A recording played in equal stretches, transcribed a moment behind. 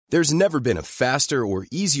There's never been a faster or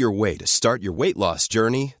easier way to start your weight loss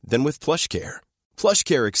journey than with PlushCare.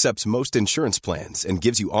 PlushCare accepts most insurance plans and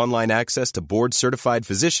gives you online access to board-certified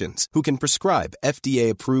physicians who can prescribe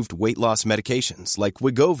FDA-approved weight loss medications like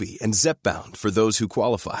Wegovy and Zepbound for those who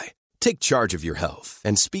qualify. Take charge of your health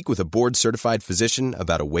and speak with a board-certified physician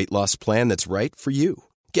about a weight loss plan that's right for you.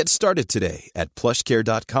 Get started today at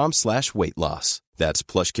plushcare.com/weightloss.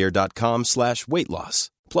 That's plushcare.com/weightloss.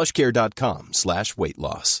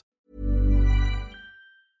 plushcare.com/weightloss.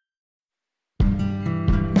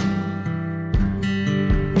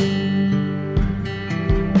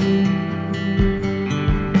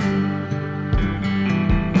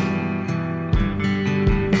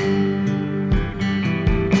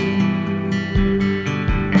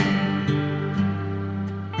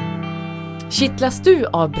 Kittlas du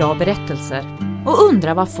av bra berättelser och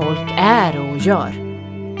undrar vad folk är och gör?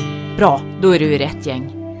 Bra, då är du i rätt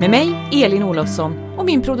gäng. Med mig, Elin Olofsson, och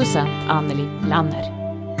min producent Anneli Lanner.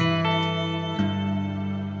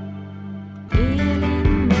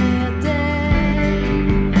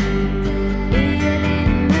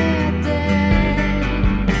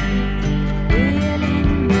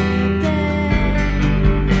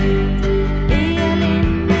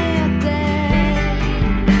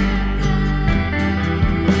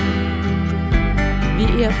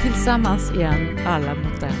 Tillsammans igen, alla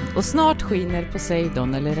mot en. Och snart skiner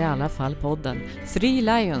Poseidon, eller i alla fall podden. Three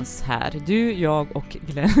Lions här, du, jag och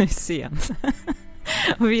Glenn Hysén.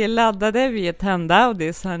 Och vi är laddade, vi är tända och det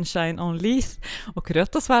är sunshine on leaf. Och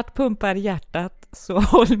rött och svart pumpar hjärtat, så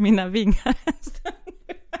håll mina vingar en stund.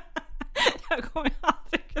 Jag kommer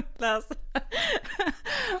aldrig kunna läsa.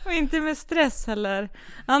 Och inte med stress heller.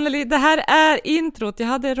 Anneli, det här är introt. Jag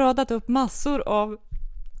hade radat upp massor av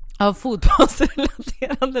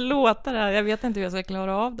fotbollsrelaterade låtar här. Jag vet inte hur jag ska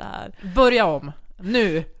klara av det här. Börja om.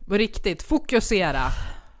 Nu, riktigt. Fokusera.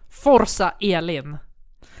 Forza Elin.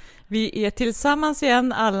 Vi är tillsammans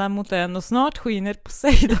igen, alla mot en, och snart skiner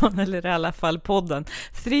Poseidon, eller i alla fall podden.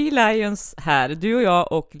 Three Lions här, du och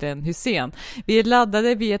jag och Glenn Hysén. Vi är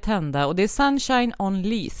laddade, vi är tända och det är sunshine on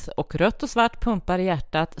leaf och rött och svart pumpar i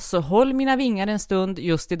hjärtat. Så håll mina vingar en stund,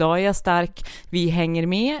 just idag är jag stark. Vi hänger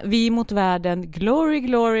med, vi mot världen, glory,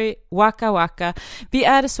 glory, waka waka. Vi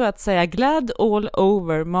är så att säga glad all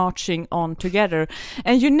over, marching on together.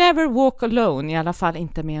 And you never walk alone, i alla fall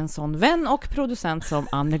inte med en sån vän och producent som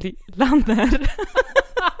Anneli Lanner.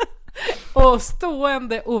 Och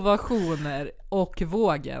stående ovationer och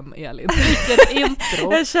vågen, Elin. Vilket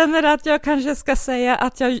intro. Jag känner att jag kanske ska säga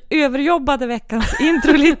att jag överjobbade veckans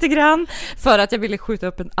intro lite grann för att jag ville skjuta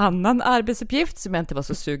upp en annan arbetsuppgift som jag inte var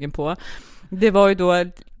så sugen på. Det var ju då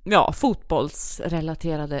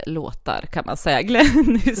fotbollsrelaterade låtar kan man säga.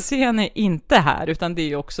 Glenn Hysén är inte här, utan det är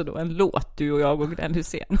ju också då en låt, du och jag och Glenn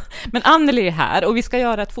Hysén. Men Anneli är här och vi ska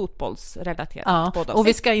göra ett fotbollsrelaterat poddavsnitt. Och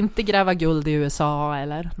vi ska inte gräva guld i USA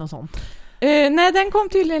eller något sånt. Nej, den kom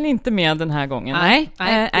tydligen inte med den här gången. Nej,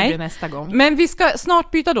 det blir nästa gång. Men vi ska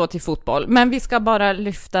snart byta då till fotboll. Men vi ska bara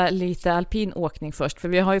lyfta lite alpin åkning först. För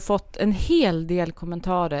vi har ju fått en hel del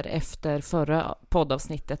kommentarer efter förra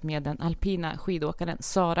poddavsnittet med den alpina skidåkaren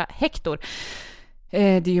Sara Hector.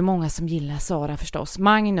 Det är ju många som gillar Sara förstås.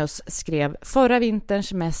 Magnus skrev: förra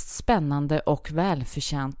vinterns mest spännande och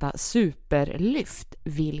välförtjänta superlyft.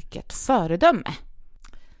 Vilket föredöme.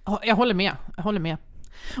 Jag håller med.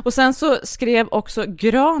 Och sen så skrev också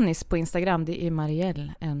Granis på Instagram, det är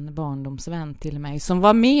Marielle, en barndomsvän till mig, som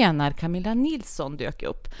var med när Camilla Nilsson dök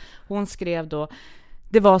upp. Hon skrev då: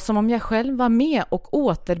 det var som om jag själv var med och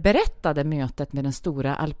återberättade mötet med den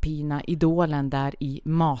stora alpina idolen där i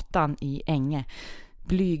Matan i Änge.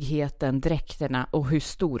 Blygheten, dräkterna och hur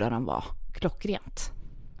stora de var. Klockrent.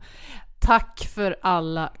 Tack för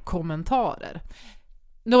alla kommentarer.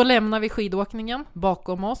 Då lämnar vi skidåkningen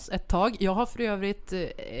bakom oss ett tag. Jag har för övrigt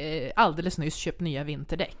alldeles nyss köpt nya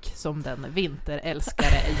vinterdäck som den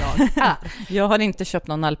vinterälskare jag är. Jag har inte köpt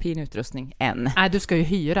någon alpin utrustning än. Nej, du ska ju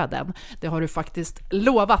hyra den. Det har du faktiskt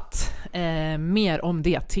lovat. Mer om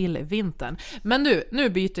det till vintern. Men nu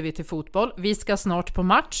byter vi till fotboll. Vi ska snart på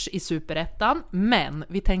match i Superettan. Men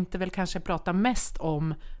vi tänkte väl kanske prata mest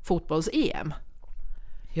om fotbolls-EM.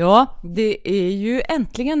 Ja, det är ju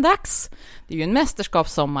äntligen dags. Det är ju en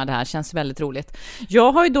mästerskapssommar, det här känns väldigt roligt.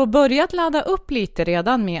 Jag har ju då börjat ladda upp lite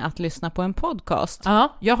redan med att lyssna på en podcast.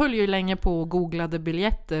 Ja, jag höll ju länge på och googlade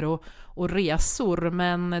biljetter och resor,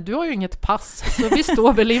 men du har ju inget pass, så vi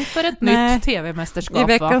står väl inför ett nytt tv-mästerskap. I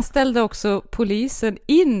veckan ställde också polisen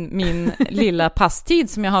in min lilla passtid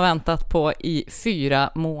som jag har väntat på i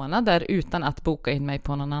 4 månader utan att boka in mig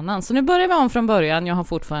på någon annan. Så nu börjar vi om från början. Jag har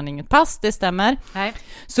fortfarande inget pass, det stämmer. Nej.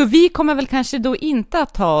 Så vi kommer väl kanske då inte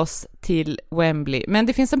att ta oss till Wembley. Men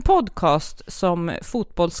det finns en podcast som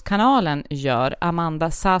Fotbollskanalen gör,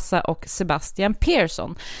 Amanda Sasa och Sebastian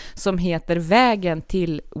Persson, som heter Vägen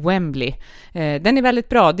till Wembley. Den är väldigt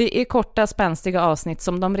bra. Det är korta, spänstiga avsnitt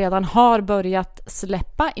som de redan har börjat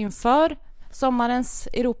släppa inför sommarens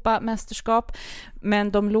Europamästerskap,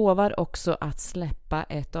 men de lovar också att släppa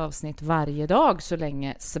ett avsnitt varje dag så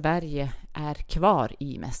länge Sverige är kvar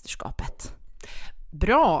i mästerskapet.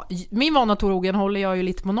 Bra. Min vana trogen håller jag ju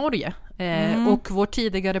lite på Norge. Och vår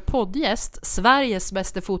tidigare poddgäst, Sveriges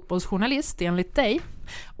bästa fotbollsjournalist enligt dig,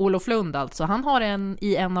 Olof Lund alltså, han har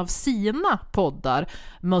i en av sina poddar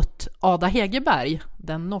mött Ada Hegerberg,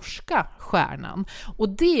 den norska stjärnan. Och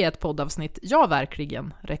det är ett poddavsnitt jag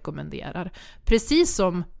verkligen rekommenderar. Precis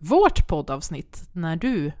som vårt poddavsnitt när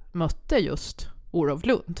du mötte just Olof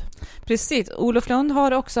Lund. Precis, Olof Lund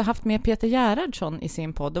har också haft med Peter Gerhardsson i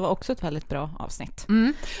sin podd. Det var också ett väldigt bra avsnitt.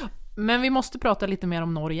 Men vi måste prata lite mer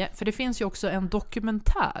om Norge, för det finns ju också en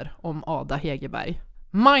dokumentär om Ada Hegerberg.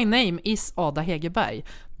 My name is Ada Hegerberg,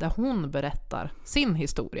 där hon berättar sin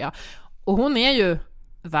historia. Och hon är ju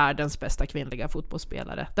världens bästa kvinnliga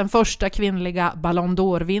fotbollsspelare. Den första kvinnliga Ballon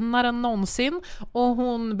d'Or-vinnaren någonsin. Och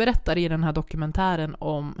hon berättar i den här dokumentären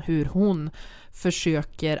om hur hon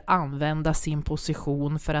försöker använda sin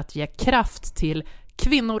position för att ge kraft till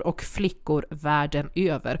kvinnor och flickor världen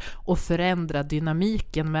över och förändra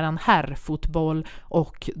dynamiken mellan herrfotboll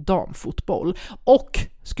och damfotboll. Och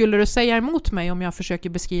skulle du säga emot mig om jag försöker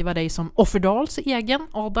beskriva dig som Offerdals egen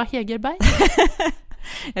Ada Hegerberg?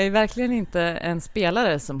 Jag är verkligen inte en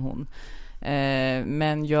spelare som hon.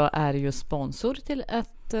 Men jag är ju sponsor till ett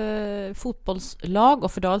fotbollslag,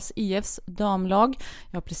 Offerdals IFs damlag.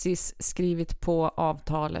 Jag har precis skrivit på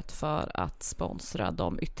avtalet för att sponsra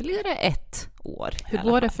dem ytterligare ett år. Hur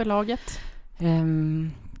går det för laget?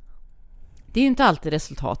 Det är ju inte alltid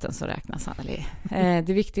resultaten som räknas, Anneli.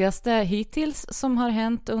 Det viktigaste hittills som har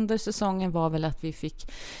hänt under säsongen var väl att vi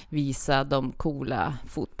fick visa de coola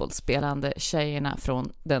fotbollsspelande tjejerna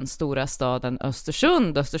från den stora staden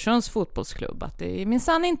Östersund, Östersunds fotbollsklubb, att det är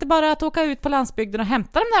minsann inte bara att åka ut på landsbygden och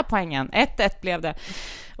hämta de där poängen. 1-1 blev det.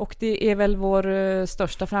 Och det är väl vår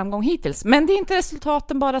största framgång hittills. Men det är inte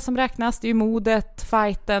resultaten bara som räknas. Det är ju modet,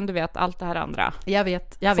 fighten, du vet, allt det här andra. Jag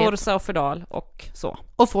vet. Forza och Fördal och så.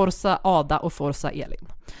 Och Forza Ada och Forza Elin.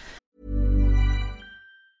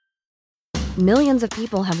 Millions of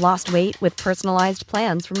people have lost weight with personalized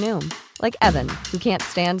plans from Noom. Like Evan, who can't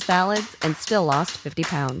stand salads and still lost 50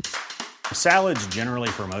 pounds. Salads generally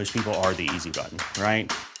for most people are the easy button,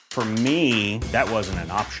 right? For me, that wasn't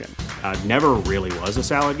an option. I never really was a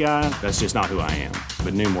salad guy. That's just not who I am.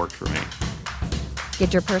 But Noom worked for me.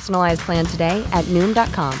 Get your personalized plan today at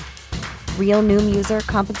Noom.com. Real Noom user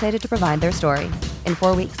compensated to provide their story. In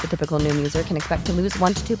 4 weeks, the typical Noom user can expect to lose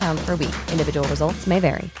 1 to 2 pounds per week. Individual results may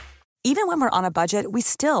vary. Even when we're on a budget, we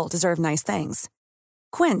still deserve nice things.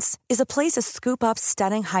 Quince is a place to scoop up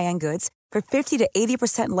stunning high-end goods for 50 to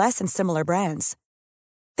 80% less than similar brands.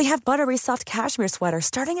 They have buttery soft cashmere sweaters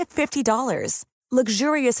starting at $50,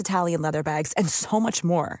 luxurious Italian leather bags, and so much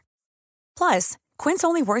more. Plus, Quince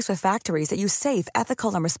only works with factories that use safe,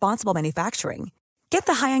 ethical, and responsible manufacturing. Get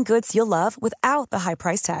the high-end goods you'll love without the high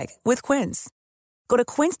price tag with Quince. Go to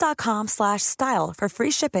quince.com/style for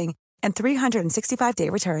free shipping and 365-day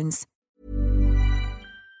returns.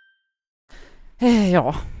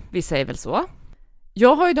 Ja, vi säger väl så.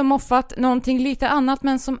 Jag har ju då moffat någonting lite annat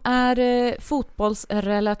men som är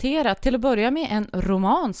fotbollsrelaterat. Till att börja med en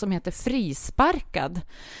roman som heter Frisparkad.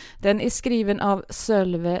 Den är skriven av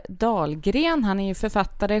Sölve Dahlgren. Han är ju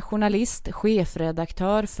författare, journalist,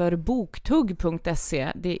 chefredaktör för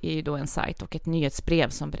boktugg.se. Det är ju då en sajt och ett nyhetsbrev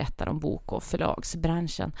som berättar om bok- och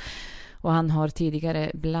förlagsbranschen. Och han har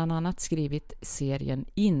tidigare bland annat skrivit serien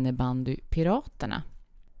Innebandypiraterna.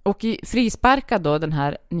 Och i Frisparkad då, den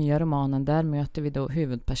här nya romanen, där möter vi då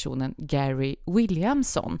huvudpersonen Gary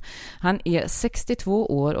Williamson. Han är 62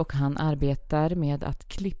 år och han arbetar med att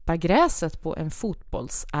klippa gräset på en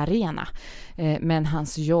fotbollsarena. Men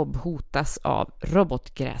hans jobb hotas av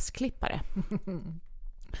robotgräsklippare.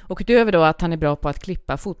 Och utöver då att han är bra på att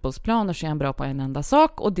klippa fotbollsplaner så är han bra på en enda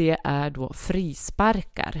sak, och det är då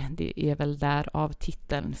frisparkar. Det är väl där av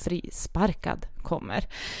titeln Frisparkad kommer.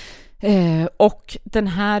 Och den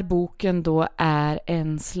här boken då är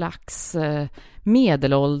en slags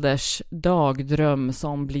medelålders dagdröm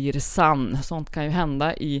som blir sann. Sånt kan ju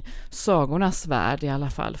hända i sagornas värld i alla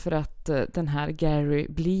fall, för att den här Gary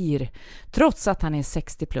blir, trots att han är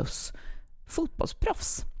 60 plus,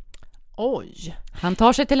 fotbollsproffs. Oj! Han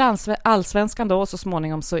tar sig till allsvenskan då, och så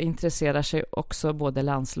småningom så intresserar sig också både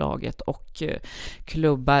landslaget och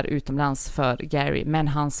klubbar utomlands för Gary. Men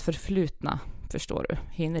hans förflutna förstår du,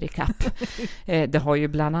 hinner ikapp. Det har ju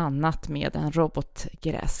bland annat med en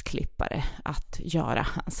robotgräsklippare att göra,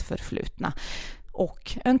 hans förflutna.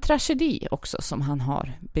 Och en tragedi också som han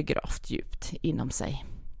har begravt djupt inom sig.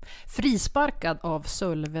 Frisparkad av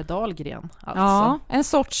Sölve Dahlgren alltså. Ja, en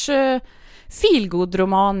sorts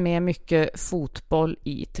feelgood-roman med mycket fotboll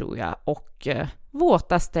i, tror jag. Och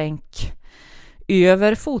våta stänk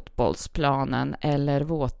över fotbollsplanen eller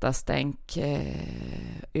våta stänk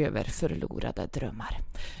över förlorade drömmar.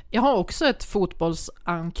 Jag har också ett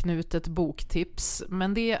fotbollsanknutet boktips,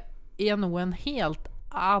 men det är nog en helt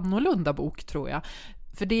annorlunda bok, tror jag.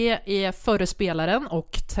 För det är förre spelaren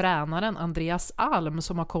och tränaren Andreas Alm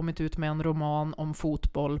som har kommit ut med en roman om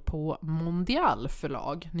fotboll på Mondial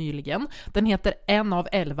förlag nyligen. Den heter En av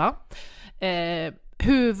 11.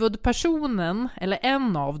 Huvudpersonen, eller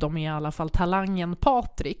en av dem i alla fall, talangen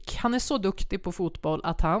Patrik, han är så duktig på fotboll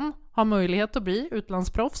att han har möjlighet att bli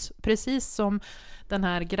utlandsproffs, precis som den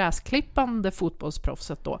här gräsklippande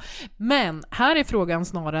fotbollsproffset då. Men här är frågan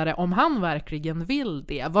snarare om han verkligen vill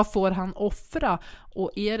det. Vad får han offra?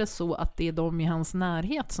 Och är det så att det är de i hans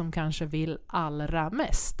närhet som kanske vill allra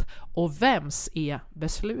mest? Och vems är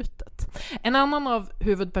beslutet? En annan av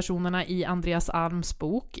huvudpersonerna i Andreas Alms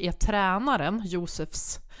bok är tränaren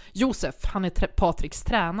Josef, han är Patriks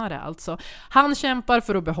tränare alltså. Han kämpar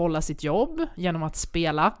för att behålla sitt jobb genom att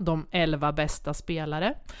spela de 11 bästa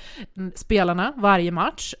spelarna varje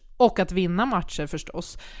match och att vinna matcher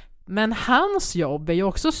förstås. Men hans jobb är ju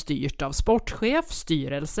också styrt av sportchef,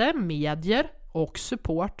 styrelse, medier och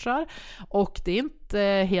supportrar, och det är inte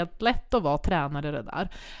helt lätt att vara tränare det där.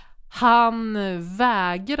 Han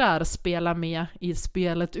vägrar spela med i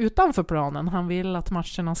spelet utanför planen. Han vill att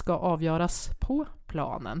matcherna ska avgöras på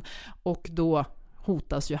planen, och då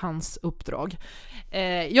hotas ju hans uppdrag.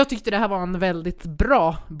 Jag tyckte det här var en väldigt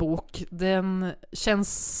bra bok. Den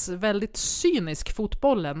känns väldigt cynisk,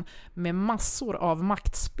 fotbollen, med massor av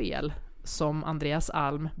maktspel som Andreas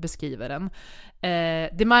Alm beskriver den.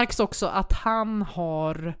 Det märks också att han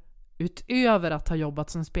har, utöver att ha jobbat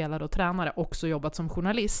som spelare och tränare, också jobbat som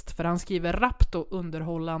journalist, för han skriver rappt och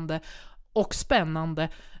underhållande och spännande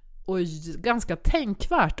och ganska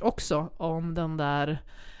tänkvärt också om den där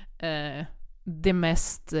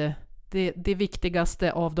det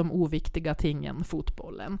viktigaste av de oviktiga tingen,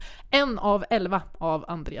 fotbollen. En av 11 av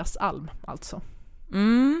Andreas Alm alltså.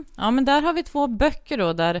 Ja, men där har vi 2 böcker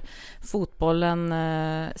då där fotbollen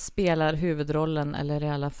spelar huvudrollen, eller i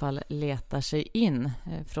alla fall letar sig in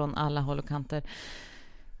från alla håll och kanter.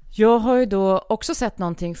 Jag har ju då också sett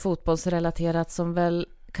någonting fotbollsrelaterat som väl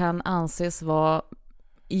kan anses vara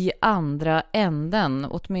i andra änden,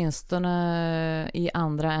 åtminstone i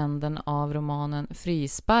andra änden av romanen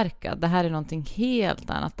Frisparkad. Det här är någonting helt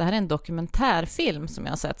annat. Det här är en dokumentärfilm som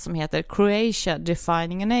jag har sett som heter Croatia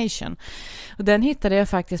Defining a Nation. Och den hittade jag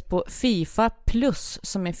faktiskt på FIFA Plus,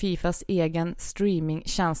 som är Fifas egen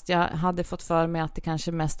streamingtjänst. Jag hade fått för mig att det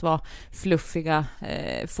kanske mest var fluffiga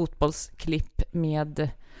fotbollsklipp med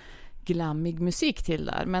glammig musik till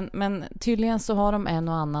där. Men tydligen så har de en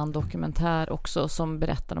och annan dokumentär också som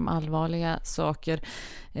berättar om allvarliga saker.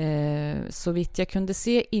 Så vitt jag kunde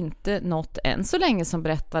se inte något än så länge som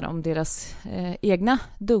berättar om deras egna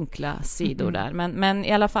dunkla sidor där. Men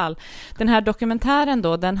i alla fall, den här dokumentären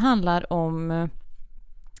då, den handlar om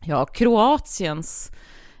Kroatiens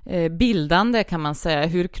bildande, kan man säga,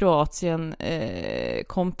 hur Kroatien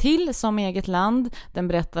kom till som eget land. Den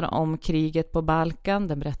berättar om kriget på Balkan,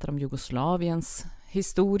 den berättar om Jugoslaviens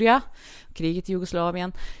historia, kriget i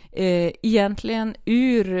Jugoslavien, egentligen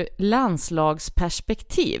ur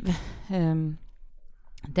landslagsperspektiv.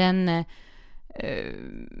 Den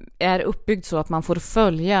är uppbyggd så att man får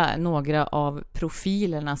följa några av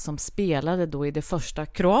profilerna som spelade då i det första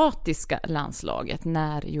kroatiska landslaget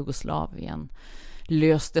när Jugoslavien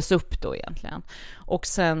löstes upp då egentligen. Och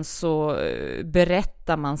sen så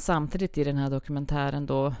berättar man samtidigt i den här dokumentären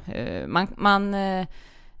då, man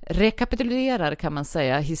rekapitulerar, kan man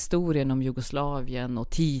säga, historien om Jugoslavien och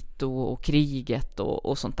Tito och kriget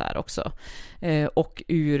och sånt där också. Och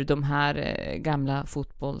ur de här gamla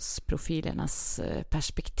fotbollsprofilernas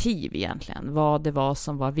perspektiv egentligen. Vad det var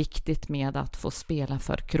som var viktigt med att få spela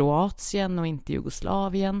för Kroatien och inte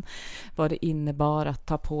Jugoslavien. Vad det innebar att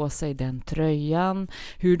ta på sig den tröjan.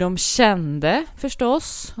 Hur de kände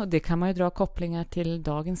förstås. Och det kan man ju dra kopplingar till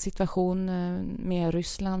dagens situation med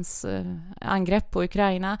Rysslands angrepp på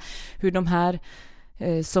Ukraina. Hur de här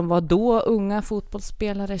som var då unga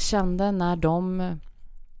fotbollsspelare kände när de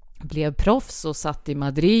blev proffs och satt i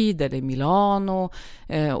Madrid eller Milano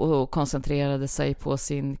och koncentrerade sig på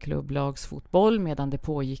sin klubblagsfotboll medan det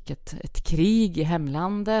pågick ett krig i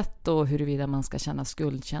hemlandet, och huruvida man ska känna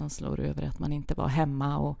skuldkänslor över att man inte var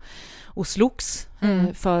hemma och slogs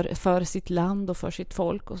för sitt land och för sitt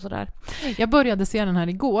folk och sådär. Jag började se den här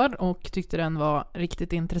igår och tyckte den var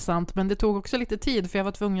riktigt intressant, men det tog också lite tid för jag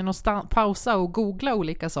var tvungen att pausa och googla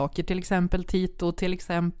olika saker, till exempel Tito, till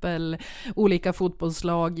exempel olika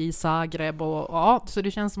fotbollslag i Zagreb och så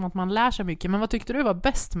det känns som att man lär sig mycket. Men vad tyckte du var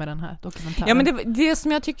bäst med den här dokumentären? Ja, men det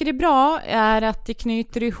som jag tycker är bra är att det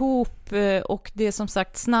knyter ihop, och det som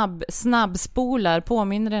sagt snabbspolar,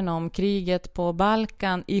 påminner den om kriget på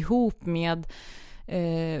Balkan ihop med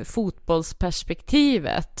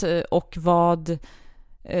fotbollsperspektivet, och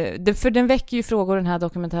för den väcker ju frågor, den här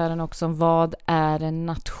dokumentären också, om vad är en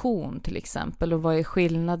nation till exempel, och vad är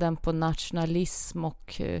skillnaden på nationalism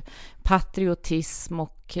och patriotism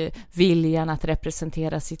och viljan att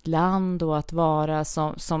representera sitt land och att vara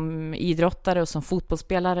som idrottare och som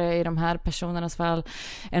fotbollsspelare i de här personernas fall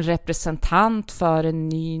en representant för en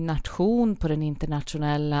ny nation på den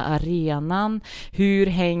internationella arenan. Hur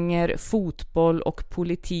hänger fotboll och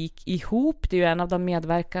politik ihop? Det är ju en av de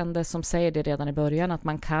medverkande som säger det redan i början, att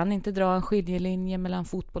man kan inte dra en skiljelinje mellan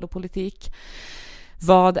fotboll och politik.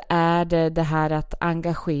 Vad är det här att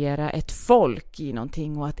engagera ett folk i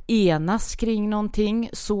någonting och att enas kring någonting,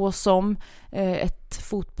 så som ett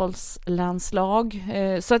fotbollslandslag.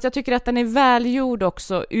 Så att jag tycker att den är välgjord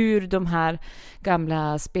också ur de här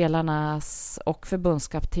gamla spelarnas och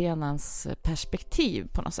förbundskaptenens perspektiv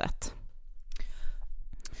på något sätt.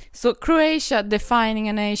 Så Croatia Defining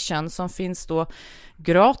a Nation, som finns då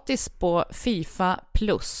gratis på FIFA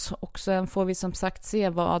Plus, och sen får vi som sagt se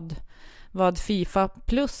vad FIFA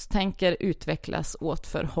Plus tänker utvecklas åt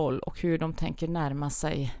för håll och hur de tänker närma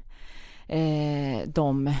sig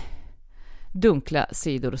de dunkla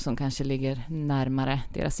sidor som kanske ligger närmare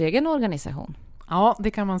deras egen organisation. Ja,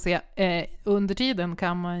 det kan man se. Under tiden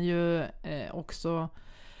kan man ju också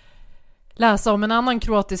läsa om en annan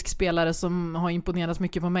kroatisk spelare som har imponerat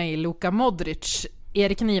mycket på mig, Luka Modric.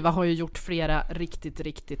 Erik Niva har ju gjort flera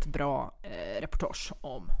riktigt bra reportage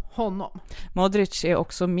om honom. Modric är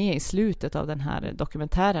också med i slutet av den här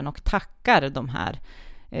dokumentären och tackar de här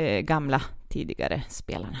gamla tidigare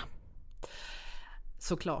spelarna.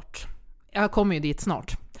 Såklart. Jag kommer ju dit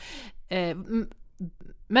snart.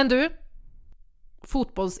 Men du,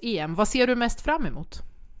 fotbolls-EM, vad ser du mest fram emot?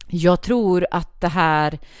 Jag tror att det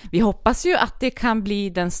här, vi hoppas ju att det kan bli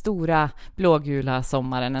den stora blågula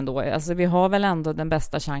sommaren ändå. Alltså vi har väl ändå den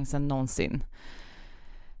bästa chansen någonsin,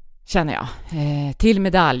 känner jag. Till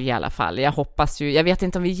medalj i alla fall. Jag hoppas ju, jag vet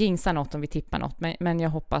inte om vi jinxar något, om vi tippar något, men jag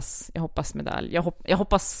hoppas medalj. Jag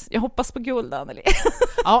hoppas på guld, Anneli.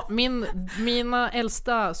 Ja, mina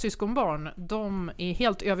äldsta syskonbarn, de är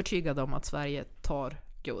helt övertygade om att Sverige tar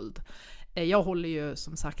guld. Jag håller ju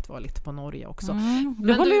som sagt var lite på Norge också.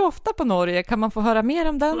 Du håller ju ofta på Norge. Kan man få höra mer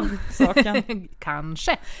om den saken?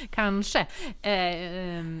 Kanske.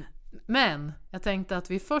 Men jag tänkte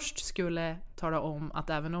att vi först skulle tala om att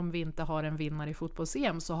även om vi inte har en vinnare i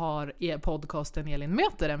fotbolls-EM så har podcasten Elin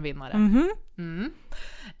möter en vinnare.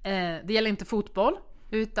 Det gäller inte fotboll,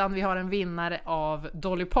 utan vi har en vinnare av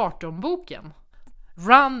Dolly Parton-boken.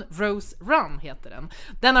 Run, Rose, Run heter den.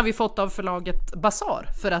 Den har vi fått av förlaget Bazaar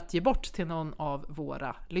för att ge bort till någon av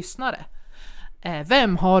våra lyssnare.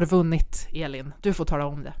 Vem har vunnit, Elin? Du får tala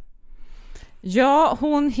om det. Ja,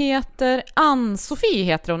 hon heter Ann-Sofie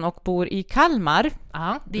heter hon och bor i Kalmar.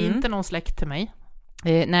 Ja, det är inte någon släkt till mig.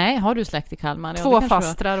 Nej, har du släkt i Kalmar? 2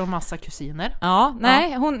 fastrar och massa kusiner. Ja,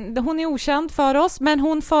 nej, hon är okänd för oss, men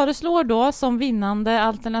hon föreslår då som vinnande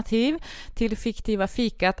alternativ till fiktiva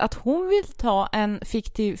fikat att hon vill ta en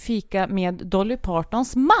fiktiv fika med Dolly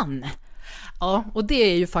Partons man. Ja, och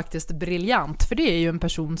det är ju faktiskt briljant, för det är ju en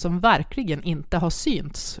person som verkligen inte har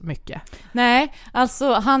synts mycket. Nej,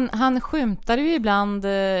 alltså han skymtar ju ibland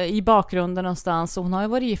i bakgrunden någonstans, och hon har ju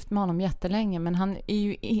varit gift med honom jättelänge, men han är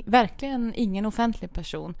ju verkligen ingen offentlig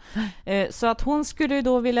person. Så att hon skulle ju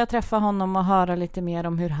då vilja träffa honom och höra lite mer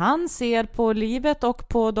om hur han ser på livet och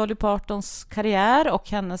på Dolly Partons karriär och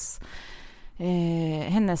hennes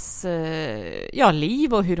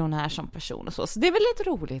liv och hur hon är som person och så. Så det är väl ett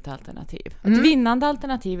roligt alternativ. Ett vinnande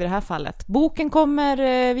alternativ i det här fallet. Boken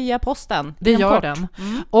kommer via posten. Det gör den.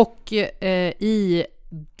 Och i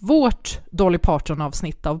vårt Dolly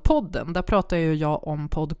Parton-avsnitt av podden, där pratar ju jag om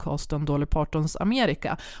podcasten Dolly Partons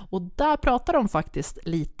Amerika, och där pratar de faktiskt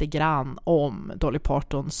lite grann om Dolly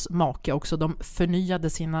Partons make också. De förnyade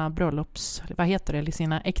sina eller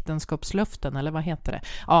sina äktenskapslöften, eller vad heter det?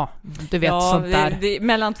 Ja, du vet, sånt där. Det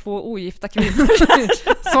mellan två ogifta kvinnor.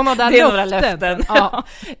 Såna där det är löften. några löften. Ja.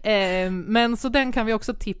 Men så den kan vi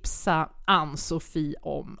också tipsa Ann-Sofie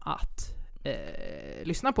om att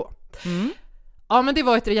lyssna på. Ja, men det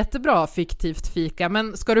var ett jättebra fiktivt fika.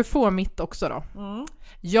 Men ska du få mitt också då?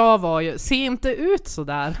 Jag var ju, se inte ut så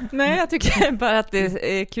där. Nej, jag tycker bara att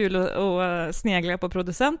det är kul att snegla på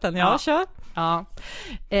producenten. Ja, kör. Ja.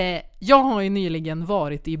 Jag har ju nyligen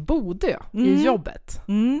varit i Bodö i jobbet.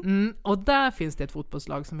 Och där finns det ett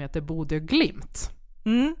fotbollslag som heter Bodö Glimt.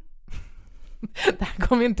 Det här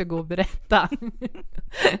kommer inte gå att berätta.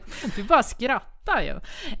 Du bara skrattar ju.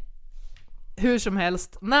 Hur som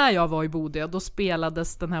helst, när jag var i Bodö, då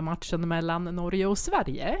spelades den här matchen mellan Norge och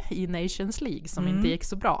Sverige i Nations League som inte gick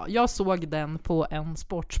så bra. Jag såg den på en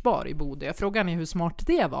sportsbar i Bodö. Frågan är hur smart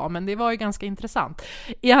det var, men det var ju ganska intressant.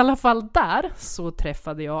 I alla fall där så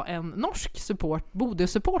träffade jag en norsk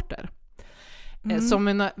Bodö-supporter.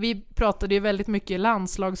 Vi pratade ju väldigt mycket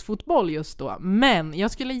landslagsfotboll just då, men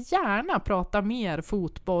jag skulle gärna prata mer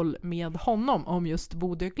fotboll med honom om just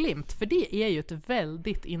Bodö Glimt, för det är ju ett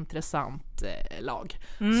väldigt intressant lag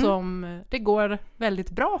som det går väldigt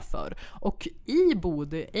bra för, och i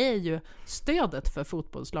Bodö är ju stödet för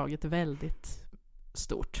fotbollslaget väldigt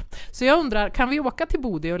stort. Så jag undrar, kan vi åka till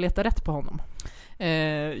Bodö och leta rätt på honom?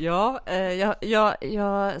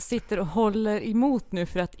 Jag sitter och håller emot nu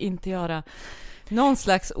för att inte göra någon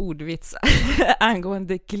slags ordvits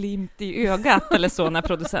angående glimt i ögat eller så när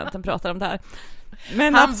producenten pratar om det här.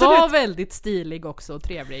 Men han absolut. var väldigt stilig också och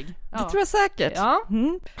trevlig. Det tror jag säkert. Ja.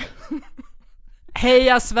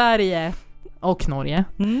 Heja Sverige och Norge.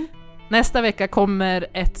 Nästa vecka kommer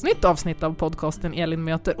ett nytt avsnitt av podcasten Elin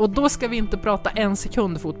möter, och då ska vi inte prata en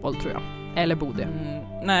sekund fotboll, tror jag. Eller Bodö.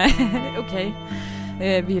 Nej, okej.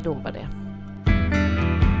 Vi lovar det.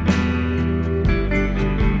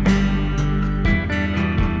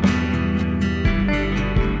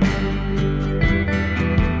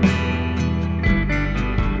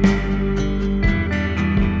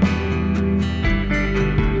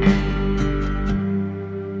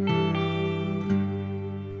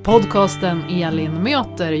 Podcasten Elin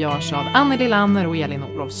möter görs av Anneli Lanner och Elin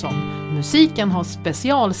Olofsson. Musiken har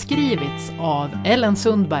specialskrivits av Ellen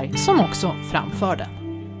Sundberg, som också framför den.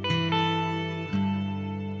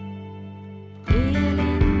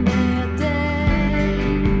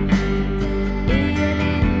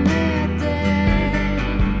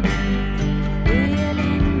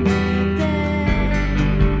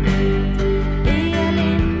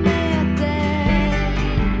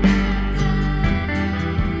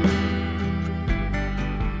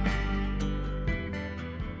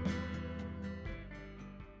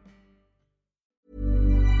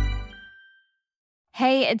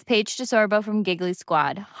 Hey, it's Paige DeSorbo from Giggly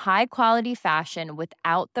Squad. High quality fashion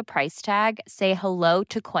without the price tag. Say hello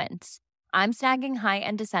to Quince. I'm snagging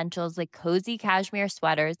high-end essentials like cozy cashmere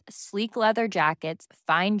sweaters, sleek leather jackets,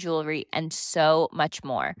 fine jewelry, and so much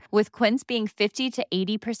more. With Quince being 50 to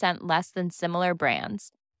 80% less than similar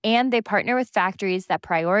brands. And they partner with factories that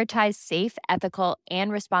prioritize safe, ethical,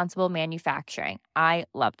 and responsible manufacturing. I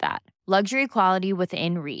love that. Luxury quality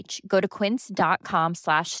within reach. Go to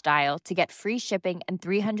quince.com/style to get free shipping and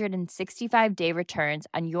 365-day returns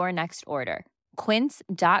on your next order.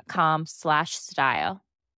 Quince.com/style.